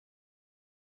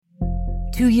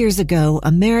2 years ago,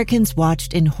 Americans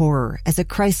watched in horror as a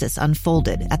crisis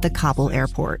unfolded at the Kabul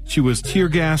airport. She was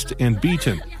tear-gassed and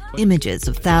beaten. Images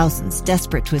of thousands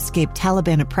desperate to escape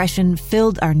Taliban oppression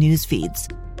filled our news feeds.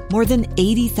 More than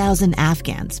 80,000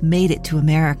 Afghans made it to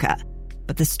America.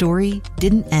 But the story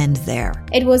didn't end there.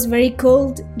 It was very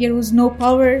cold. There was no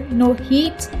power, no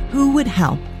heat. Who would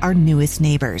help our newest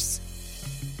neighbors?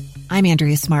 I'm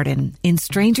Andrea Smartin. In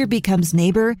Stranger Becomes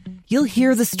Neighbor, you'll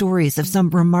hear the stories of some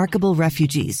remarkable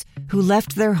refugees who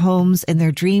left their homes and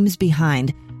their dreams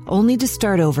behind, only to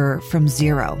start over from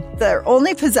zero. Their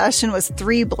only possession was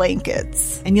 3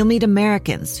 blankets. And you'll meet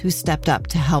Americans who stepped up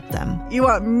to help them. You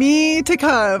want me to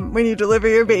come when you deliver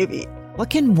your baby. What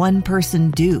can one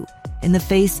person do in the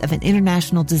face of an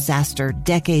international disaster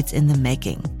decades in the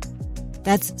making?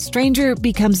 That's Stranger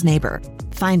Becomes Neighbor.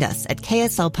 Find us at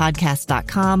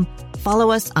kslpodcast.com.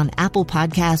 Follow us on Apple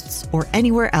Podcasts or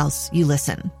anywhere else you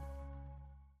listen.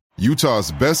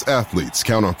 Utah's best athletes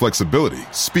count on flexibility,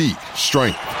 speed,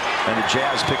 strength. And the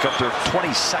Jazz pick up their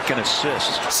 22nd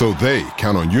assist. So they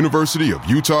count on University of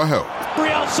Utah Health.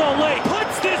 Real Salt Lake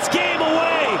puts this game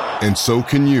away. And so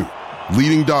can you.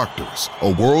 Leading doctors,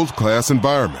 a world-class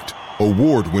environment,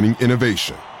 award-winning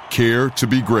innovation, care to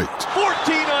be great.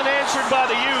 14 unanswered by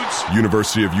the Utes.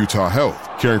 University of Utah Health,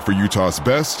 caring for Utah's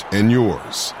best and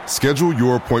yours. Schedule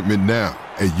your appointment now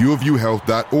at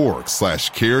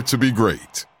uofuhealth.org/care to be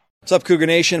great. What's up, Cougar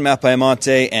Nation? Matt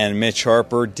Baiamonte and Mitch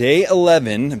Harper. Day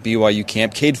 11, BYU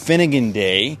camp. Cade Finnegan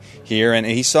Day here, and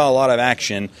he saw a lot of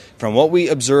action. From what we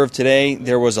observed today,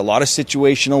 there was a lot of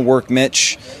situational work,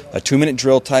 Mitch, a 2-minute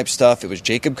drill type stuff. It was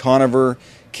Jacob Conover,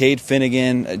 Cade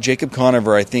Finnegan. Jacob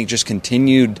Conover, I think, just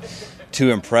continued to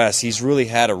impress. He's really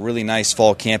had a really nice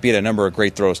fall camp. He had a number of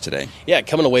great throws today. Yeah,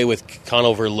 coming away with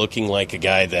Conover looking like a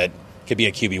guy that could be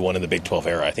a QB1 in the Big 12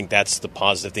 era. I think that's the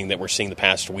positive thing that we're seeing the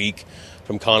past week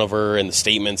from Conover and the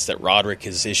statements that Roderick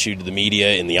has issued to the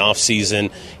media in the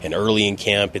offseason and early in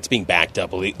camp. It's being backed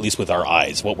up, at least with our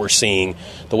eyes. What we're seeing,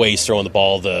 the way he's throwing the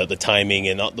ball, the timing,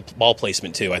 and the ball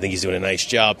placement, too. I think he's doing a nice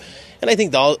job. And I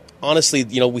think, honestly,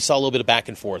 we saw a little bit of back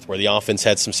and forth where the offense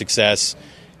had some success.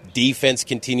 Defense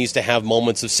continues to have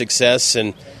moments of success.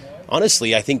 And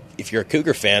honestly, I think if you're a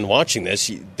Cougar fan watching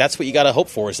this, that's what you got to hope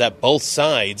for, is that both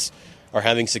sides are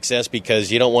having success,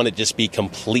 because you don't want it to just be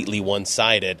completely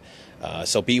one-sided.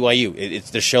 So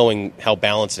BYU, they're showing how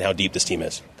balanced and how deep this team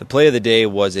is. The play of the day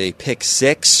was a pick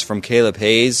 6 from Caleb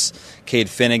Hayes. Cade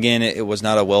Finnegan, it was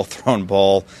not a well-thrown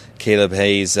ball. Caleb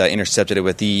Hayes intercepted it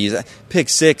with ease. Pick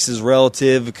 6 is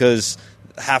relative because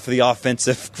half of the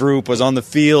offensive group was on the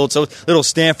field, so little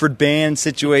Stanford band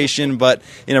situation, but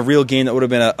in a real game that would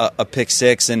have been a pick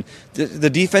 6. And the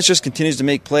defense just continues to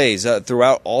make plays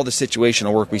throughout all the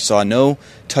situational work. We saw no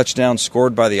touchdown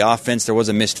scored by the offense. There was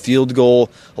a missed field goal,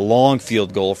 a long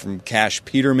field goal from Cash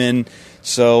Peterman.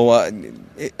 So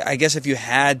I guess if you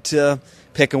had to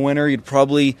pick a winner, you'd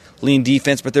probably lean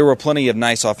defense, but there were plenty of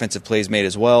nice offensive plays made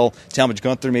as well. Talmadge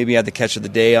Gunther maybe had the catch of the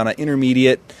day on an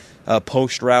intermediate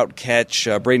post route catch.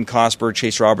 Braden Cosper,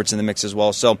 Chase Roberts in the mix as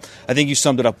well. So I think you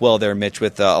summed it up well there, Mitch,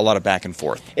 with a lot of back and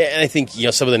forth. Yeah, and I think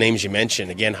some of the names you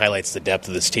mentioned again highlights the depth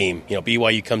of this team.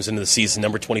 BYU comes into the season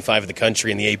number 25 of the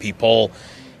country in the AP poll.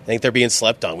 I think they're being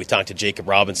slept on. We talked to Jacob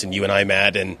Robinson, you and I,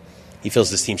 Matt, and he feels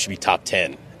this team should be top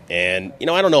 10. And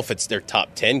I don't know if it's their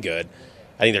top 10 good.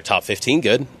 I think they're top 15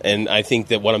 good. And I think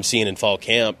that what I'm seeing in fall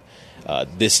camp,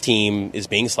 this team is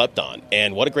being slept on.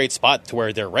 And what a great spot to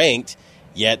where they're ranked,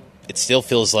 yet it still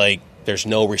feels like there's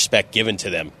no respect given to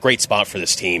them. Great spot for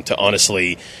this team to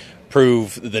honestly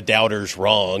prove the doubters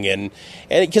wrong, and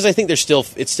because I think it's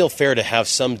still fair to have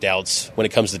some doubts when it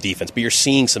comes to defense, but you're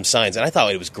seeing some signs. And I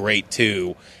thought it was great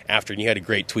too, after, and you had a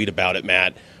great tweet about it,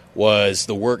 Matt, was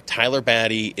the work Tyler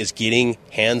Batty is getting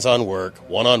hands-on work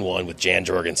one-on-one with Jan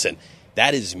Jorgensen.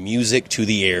 That is music to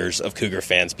the ears of Cougar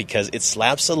fans, because it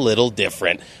slaps a little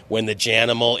different when the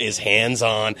Janimal is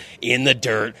hands-on in the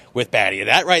dirt with Batty.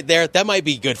 That right there, that might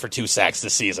be good for 2 sacks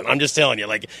this season. I'm just telling you,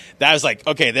 that was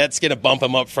okay, that's going to bump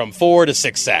him up from 4 to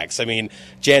 6 sacks. I mean,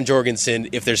 Jan Jorgensen,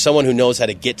 if there's someone who knows how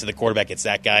to get to the quarterback, it's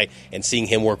that guy, and seeing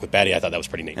him work with Batty, I thought that was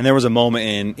pretty neat. And there was a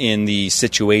moment in the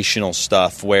situational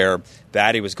stuff where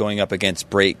Batty was going up against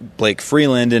Blake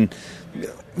Freeland, and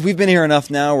we've been here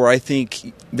enough now where I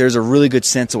think there's a really good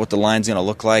sense of what the line's going to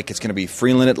look like. It's going to be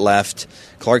Freeland at left,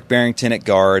 Clark Barrington at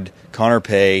guard, Connor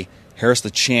Pay, Harris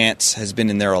LeChance has been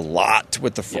in there a lot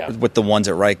with the ones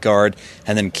at right guard,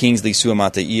 and then Kingsley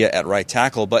Suamataia at right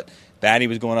tackle. But Batty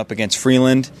was going up against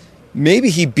Freeland. Maybe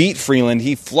he beat Freeland.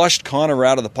 He flushed Conover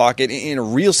out of the pocket. In a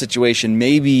real situation,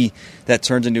 maybe that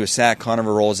turns into a sack.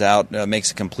 Conover rolls out,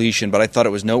 makes a completion. But I thought it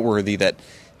was noteworthy that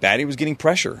Batty was getting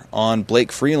pressure on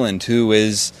Blake Freeland, who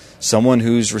is someone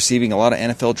who's receiving a lot of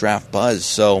NFL draft buzz.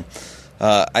 So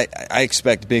I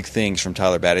expect big things from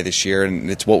Tyler Batty this year,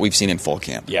 and it's what we've seen in fall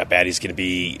camp. Yeah, Batty's going to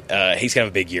be he's going to have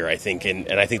a big year, I think,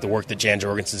 and I think the work that Jan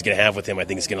Jorgensen's going to have with him, I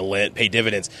think, is going to pay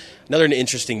dividends. Another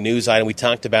interesting news item, we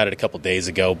talked about it a couple days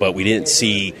ago, but we didn't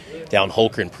see Dallin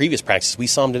Holker in previous practices. We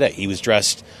saw him today. He was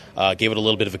dressed, gave it a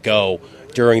little bit of a go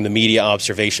during the media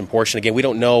observation portion. Again, we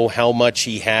don't know how much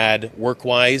he had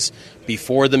work-wise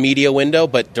before the media window,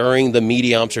 but during the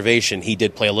media observation, he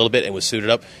did play a little bit and was suited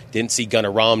up. Didn't see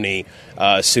Gunnar Romney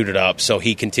suited up, so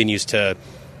he continues to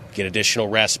get additional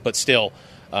rest. But still,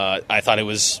 I thought it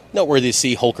was noteworthy to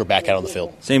see Holker back out on the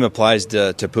field. Same applies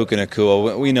to Puka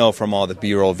Nacua. We know from all the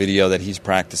B-roll video that he's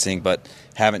practicing, but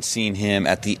haven't seen him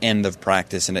at the end of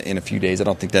practice in a few days. I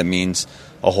don't think that means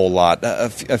a whole lot.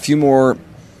 A few more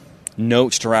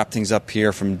notes to wrap things up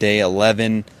here from day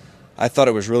 11. I thought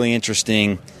it was really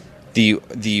interesting,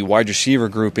 the wide receiver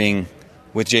grouping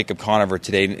with Jacob Conover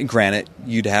today. Granted,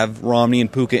 you'd have Romney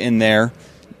and Puka in there,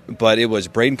 but it was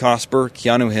Braden Cosper,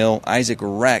 Keanu Hill, Isaac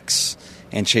Rex,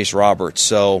 and Chase Roberts.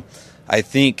 So I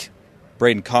think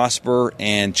Braden Cosper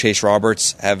and Chase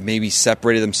Roberts have maybe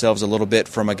separated themselves a little bit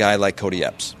from a guy like Cody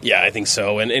Epps. Yeah, I think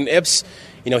so. And Epps,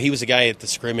 he was a guy at the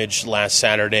scrimmage last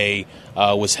Saturday,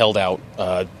 was held out.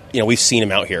 We've seen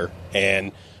him out here,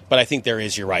 but I think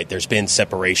you're right, there's been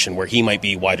separation where he might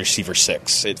be wide receiver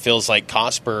 6. It feels like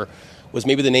Cosper was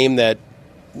maybe the name that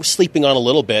we're sleeping on a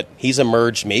little bit. He's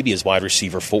emerged maybe as wide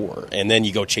receiver 4, and then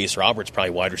you go Chase Roberts, probably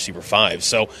wide receiver 5.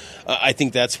 So I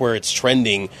think that's where it's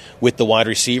trending with the wide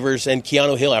receivers. And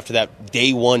Keanu Hill, after that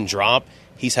day 1 drop,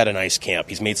 he's had a nice camp.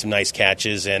 He's made some nice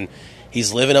catches, and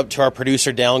he's living up to our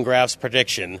producer Dallin Graff's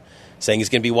prediction, saying he's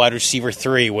going to be wide receiver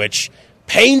 3, which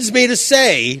pains me to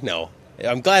say. No,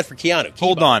 I'm glad for Keanu.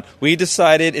 Hold on. We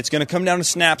decided it's going to come down to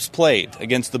snaps played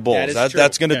against the Bulls.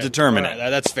 That's going to determine it.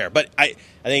 That's fair. But I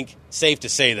think safe to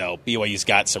say, though, BYU's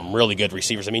got some really good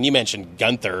receivers. I mean, you mentioned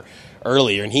Gunther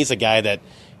earlier, and he's a guy that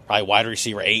probably wide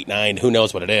receiver 8, 9, who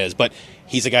knows what it is, but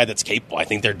he's a guy that's capable. I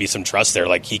think there'd be some trust there.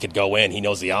 Like, he could go in. He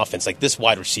knows the offense. Like, this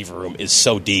wide receiver room is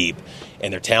so deep,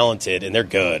 and they're talented, and they're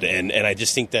good. And I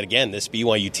just think that, again, this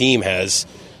BYU team has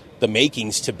the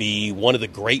makings to be one of the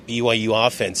great BYU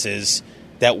offenses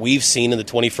that we've seen in the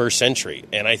 21st century.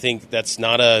 And I think that's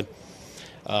not a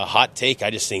hot take. I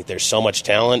just think there's so much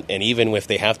talent, and even if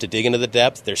they have to dig into the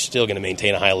depth, they're still going to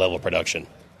maintain a high level of production.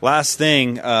 Last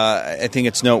thing, I think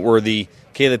it's noteworthy.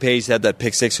 Caleb Hayes had that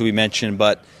pick 6 who we mentioned,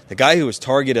 but the guy who was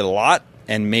targeted a lot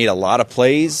and made a lot of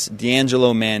plays,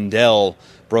 D'Angelo Mandel,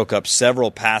 broke up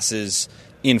several passes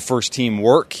in first-team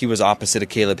work. He was opposite of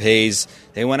Caleb Hayes.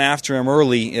 They went after him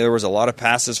early. There was a lot of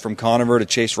passes from Conover to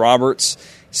Chase Roberts.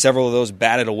 Several of those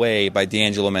batted away by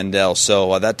D'Angelo Mandel.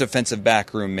 So that defensive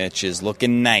back room, Mitch, is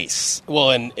looking nice. Well,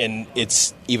 and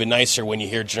it's even nicer when you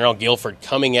hear General Guilford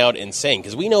coming out and saying,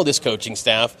 because we know this coaching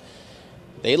staff,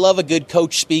 they love a good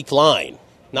coach-speak line.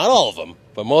 Not all of them,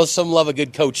 but most of them love a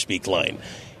good coach-speak line.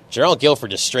 General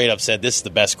Guilford just straight up said this is the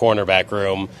best cornerback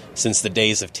room since the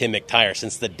days of Tim McTire,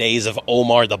 since the days of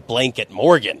Omar the Blanket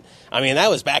Morgan. I mean, that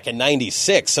was back in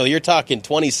 96, so you're talking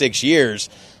 26 years,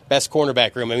 best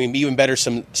cornerback room. I mean, even better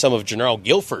some of General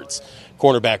Guilford's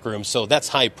cornerback room. So that's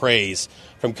high praise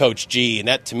from Coach G, and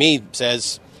that to me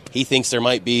says he thinks there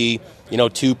might be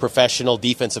 2 professional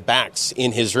defensive backs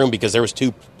in his room because there was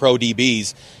 2 pro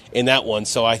DBs in that one.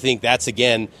 So I think that's,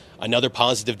 again, another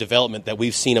positive development that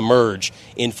we've seen emerge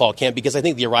in fall camp, because I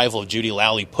think the arrival of Judy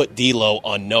Lally put D'Lo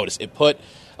on notice. It put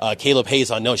Caleb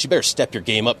Hayes on notice. You better step your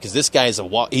game up because this guy he's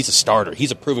a starter.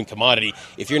 He's a proven commodity.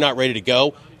 If you're not ready to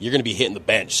go, you're going to be hitting the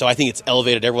bench. So I think it's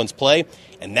elevated everyone's play,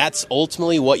 and that's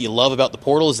ultimately what you love about the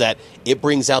portal, is that it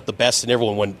brings out the best in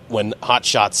everyone when hot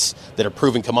shots that are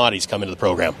proven commodities come into the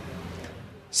program.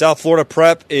 South Florida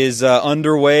prep is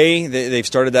underway. They've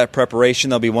started that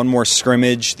preparation. There'll be one more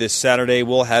scrimmage this Saturday.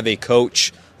 We'll have a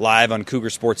coach live on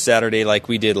Cougar Sports Saturday like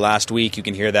we did last week. You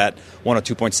can hear that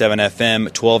 102.7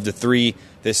 FM, 12 to 3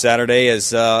 this Saturday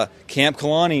as Camp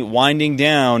Kalani winding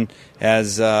down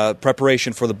as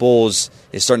preparation for the Bulls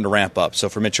is starting to ramp up. So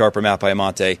for Mitch Harper, Matt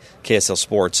Baiamonte,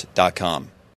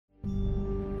 KSLSports.com.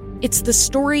 It's the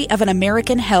story of an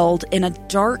American held in a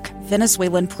dark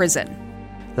Venezuelan prison.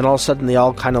 Then all of a sudden they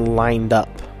all kind of lined up.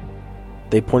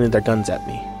 They pointed their guns at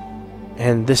me.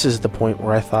 And this is the point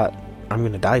where I thought, I'm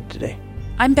going to die today.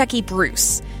 I'm Becky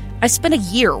Bruce. I spent a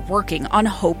year working on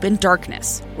Hope in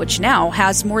Darkness, which now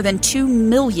has more than 2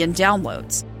 million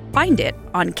downloads. Find it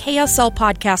on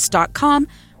KSLpodcast.com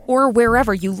or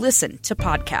wherever you listen to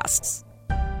podcasts.